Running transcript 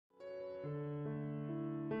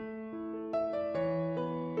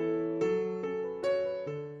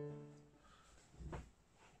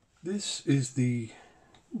This is the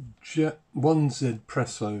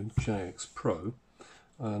 1Zpresso JX Pro,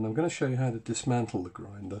 and I'm going to show you how to dismantle the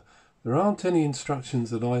grinder. There aren't any instructions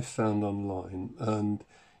that I've found online, and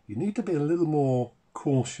you need to be a little more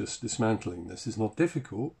cautious dismantling this. It's not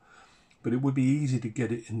difficult, but it would be easy to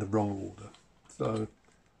get it in the wrong order. So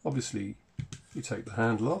obviously you take the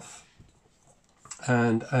handle off,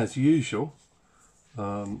 and as usual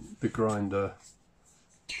the grinder,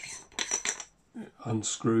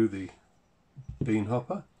 unscrew the bean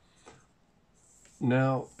hopper.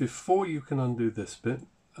 Now before you can undo this bit,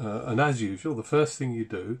 and as usual the first thing you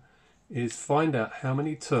do is find out how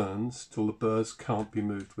many turns till the burrs can't be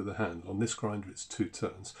moved with the handle. On this grinder it's 2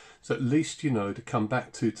 turns, so at least you know to come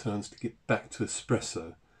back 2 turns to get back to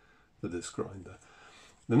espresso for this grinder.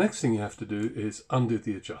 The next thing you have to do is undo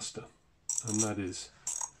the adjuster, and that is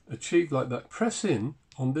achieved like that. Press in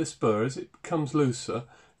on this burr as it becomes looser.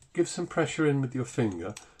 Give some pressure in with your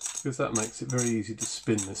finger, because that makes it very easy to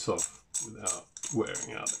spin this off without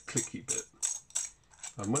wearing out the clicky bit.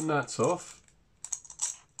 And when that's off,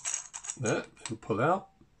 there, it'll pull out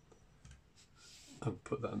and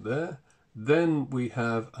put that there. Then we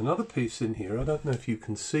have another piece in here. I don't know if you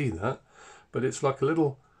can see that, but it's like a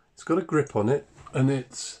little, it's got a grip on it, and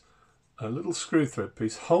it's a little screw thread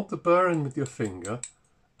piece. Hold the burr in with your finger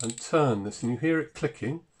and turn this, and you hear it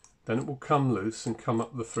clicking. Then it will come loose and come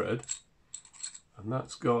up the thread, and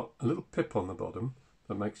that's got a little pip on the bottom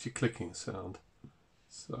that makes your clicking sound.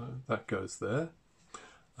 So that goes there,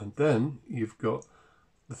 and then you've got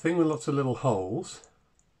the thing with lots of little holes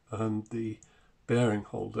and the bearing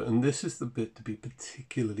holder, and this is the bit to be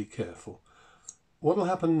particularly careful. What will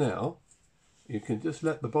happen now, you can just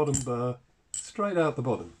let the bottom burr straight out the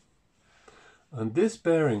bottom, and this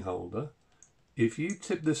bearing holder, if you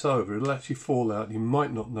tip this over, it'll actually fall out. You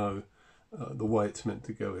might not know the way it's meant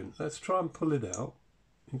to go in. Let's try and pull it out.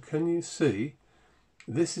 And can you see?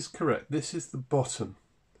 This is correct. This is the bottom.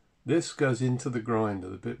 This goes into the grinder,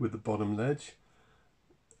 the bit with the bottom ledge.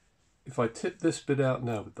 If I tip this bit out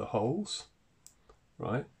now with the holes,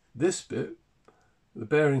 right, this bit, the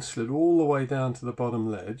bearing slid all the way down to the bottom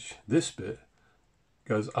ledge. This bit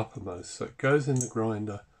goes uppermost, so it goes in the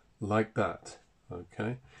grinder like that.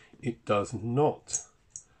 Okay. It does not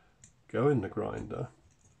go in the grinder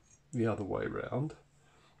the other way round,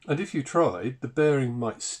 and if you tried, the bearing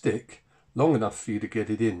might stick long enough for you to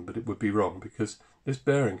get it in, but it would be wrong, because this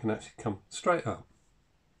bearing can actually come straight up.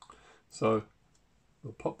 So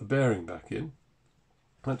we'll pop the bearing back in.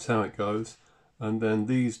 That's how it goes, and then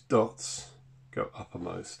these dots go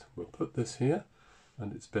uppermost. We'll put this here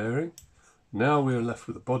and its bearing. Now we're left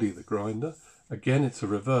with the body of the grinder. Again, it's a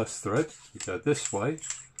reverse thread. You go this way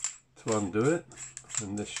to undo it,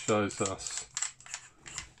 and this shows us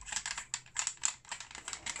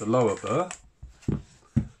the lower burr.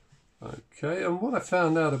 Okay, and what I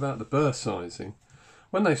found out about the burr sizing,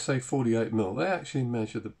 when they say 48mm, they actually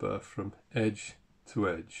measure the burr from edge to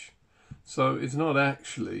edge. So it's not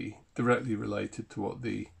actually directly related to what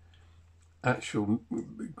the actual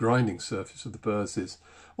grinding surface of the burrs is,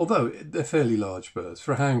 although they're fairly large burrs.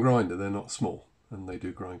 For a hand grinder, they're not small, and they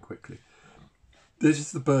do grind quickly. This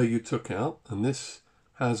is the burr you took out, and this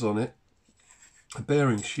has on it a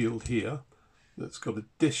bearing shield here that's got a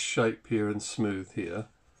disc shape here and smooth here,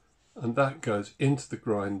 and that goes into the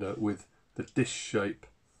grinder with the disc shape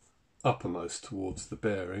uppermost towards the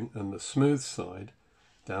bearing and the smooth side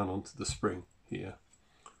down onto the spring here.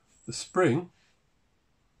 The spring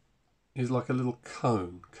is like a little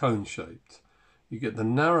cone shaped. You get the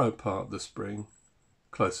narrow part of the spring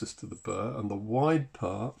closest to the burr, and the wide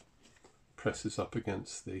part presses up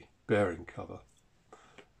against the bearing cover.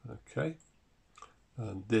 Okay,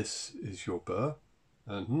 and this is your burr,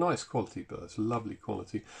 and nice quality burrs, lovely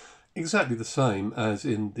quality, exactly the same as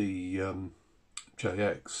in the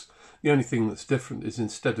JX. The only thing that's different is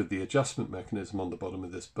instead of the adjustment mechanism on the bottom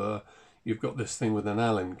of this burr, you've got this thing with an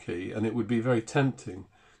Allen key, and it would be very tempting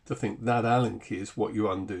to think that Allen key is what you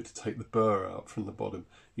undo to take the burr out from the bottom.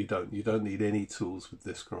 You don't need any tools with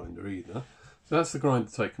this grinder either. So that's the grinder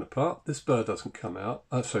taken apart. This burr doesn't come out.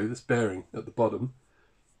 Sorry, this bearing at the bottom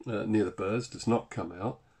near the burrs does not come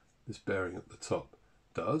out. This bearing at the top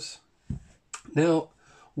does. Now,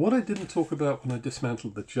 what I didn't talk about when I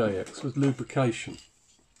dismantled the JX was lubrication.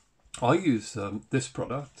 I use this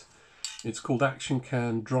product. It's called Action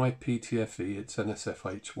Can Dry PTFE. It's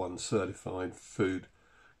NSFH1 certified, food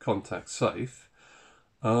contact safe.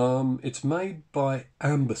 It's made by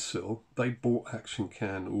Ambersil. They bought Action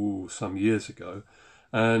Can some years ago,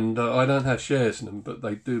 and I don't have shares in them, but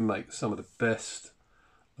they do make some of the best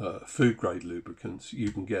food grade lubricants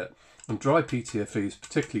you can get. And dry PTFE is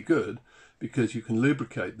particularly good because you can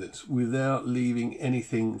lubricate this without leaving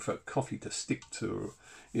anything for coffee to stick to.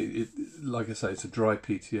 Like I say, it's a dry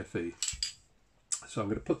PTFE. So I'm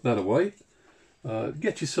going to put that away.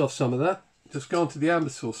 Get yourself some of that. Just go onto the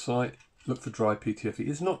Ambassador site, look for dry PTFE.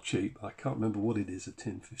 It's not cheap. I can't remember what it is a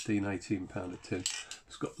tin, 15, 18 pound a tin.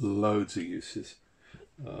 It's got loads of uses.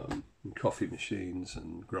 In coffee machines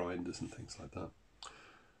and grinders and things like that.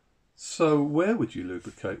 So where would you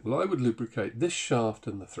lubricate? Well, I would lubricate this shaft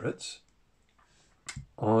and the threads.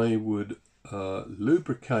 I would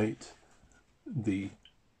lubricate the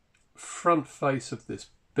front face of this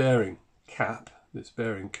bearing cap, this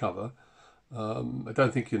bearing cover. I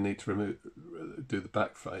don't think you need to do the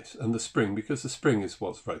back face and the spring, because the spring is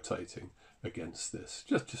what's rotating against this,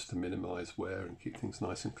 just to minimise wear and keep things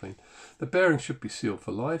nice and clean. The bearings should be sealed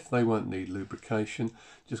for life. They won't need lubrication.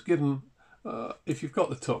 Just give them, if you've got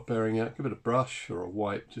the top bearing out, give it a brush or a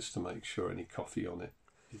wipe just to make sure any coffee on it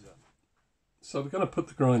is up. So we're going to put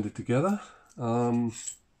the grinder together. Bottom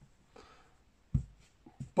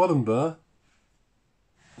burr,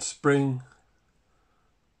 spring,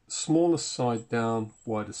 smallest side down,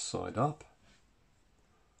 widest side up.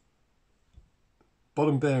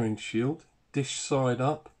 Bottom bearing shield, dish side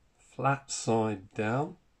up, flat side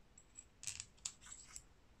down.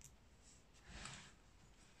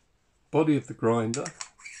 Body of the grinder,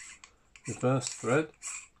 reverse thread.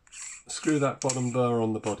 Screw that bottom burr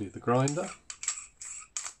on the body of the grinder.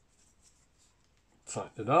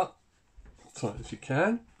 Tighten it up, tight as you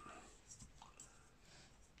can.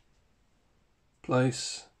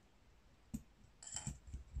 Place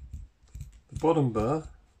the bottom burr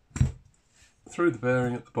through the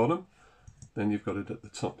bearing at the bottom, then you've got it at the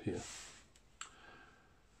top here.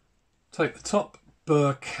 Take the top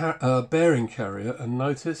burr bearing carrier and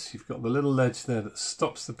notice you've got the little ledge there that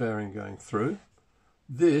stops the bearing going through.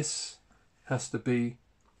 This has to be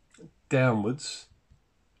downwards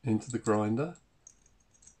into the grinder,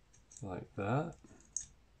 like that.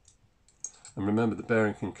 And remember, the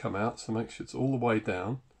bearing can come out, so make sure it's all the way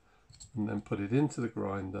down, and then put it into the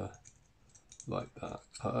grinder like that.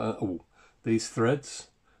 These threads,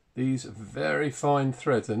 these very fine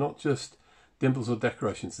threads, they're not just dimples or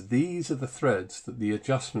decorations. These are the threads that the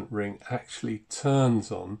adjustment ring actually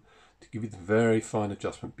turns on to give you the very fine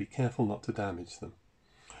adjustment. Be careful not to damage them.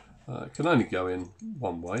 It can only go in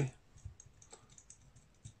one way.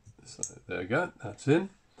 So there we go, that's in.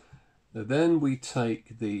 Now then we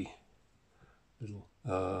take the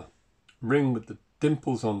little ring with the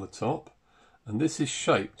dimples on the top, and this is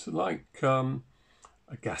shaped like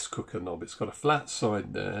a gas cooker knob. It's got a flat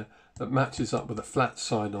side there that matches up with a flat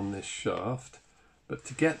side on this shaft, but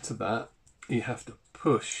to get to that you have to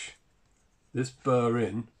push this burr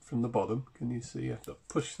in from the bottom. Can you see? You have to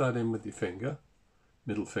push that in with your finger,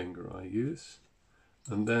 middle finger I use,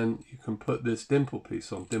 and then you can put this dimple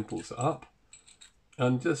piece on, dimples up,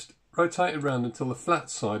 and just rotate it around until the flat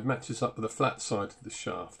side matches up with the flat side of the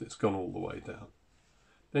shaft. It's gone all the way down.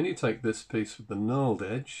 Then you take this piece with the knurled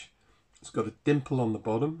edge. It's got a dimple on the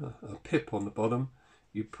bottom, a pip on the bottom.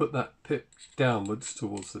 You put that pip downwards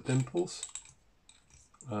towards the dimples,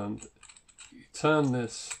 and you turn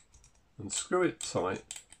this and screw it tight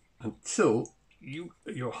until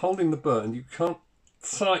you're holding the burr and you can't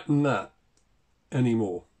tighten that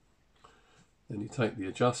anymore. Then you take the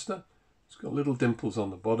adjuster. It's got little dimples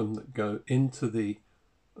on the bottom that go into these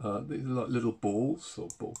are like little balls or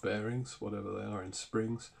ball bearings, whatever they are, in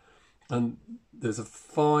springs. And there's a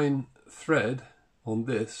fine thread on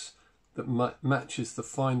this that matches the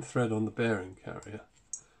fine thread on the bearing carrier.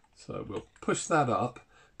 So we'll push that up,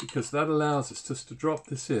 because that allows us just to drop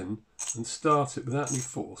this in and start it without any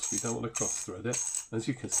force. We don't want to cross thread it. As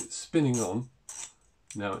you can see, it's spinning on.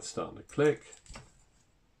 Now it's starting to click,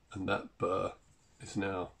 and that burr is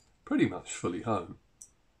now pretty much fully home.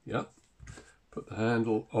 Yep. Put the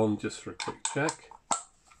handle on just for a quick check.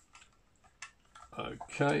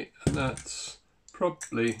 Okay, and that's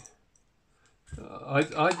probably,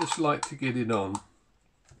 I just like to get it on.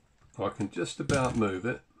 I can just about move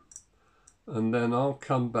it, and then I'll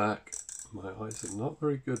come back. My eyes are not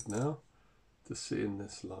very good now to see in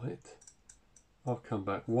this light. I'll come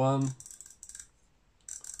back one.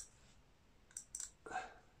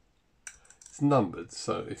 It's numbered,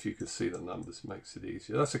 so if you can see the numbers, it makes it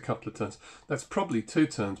easier. That's a couple of turns. That's probably 2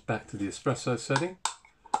 turns back to the espresso setting.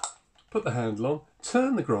 Put the handle on,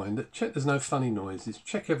 turn the grinder, check there's no funny noises,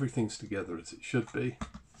 check everything's together as it should be.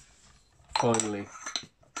 Finally,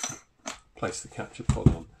 place the capture pod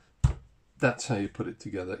on. That's how you put it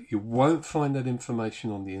together. You won't find that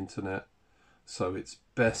information on the internet, so it's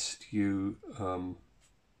best you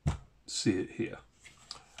see it here.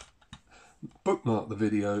 bookmark the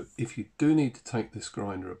video. If you do need to take this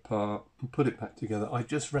grinder apart and put it back together, I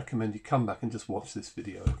just recommend you come back and just watch this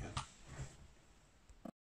video again.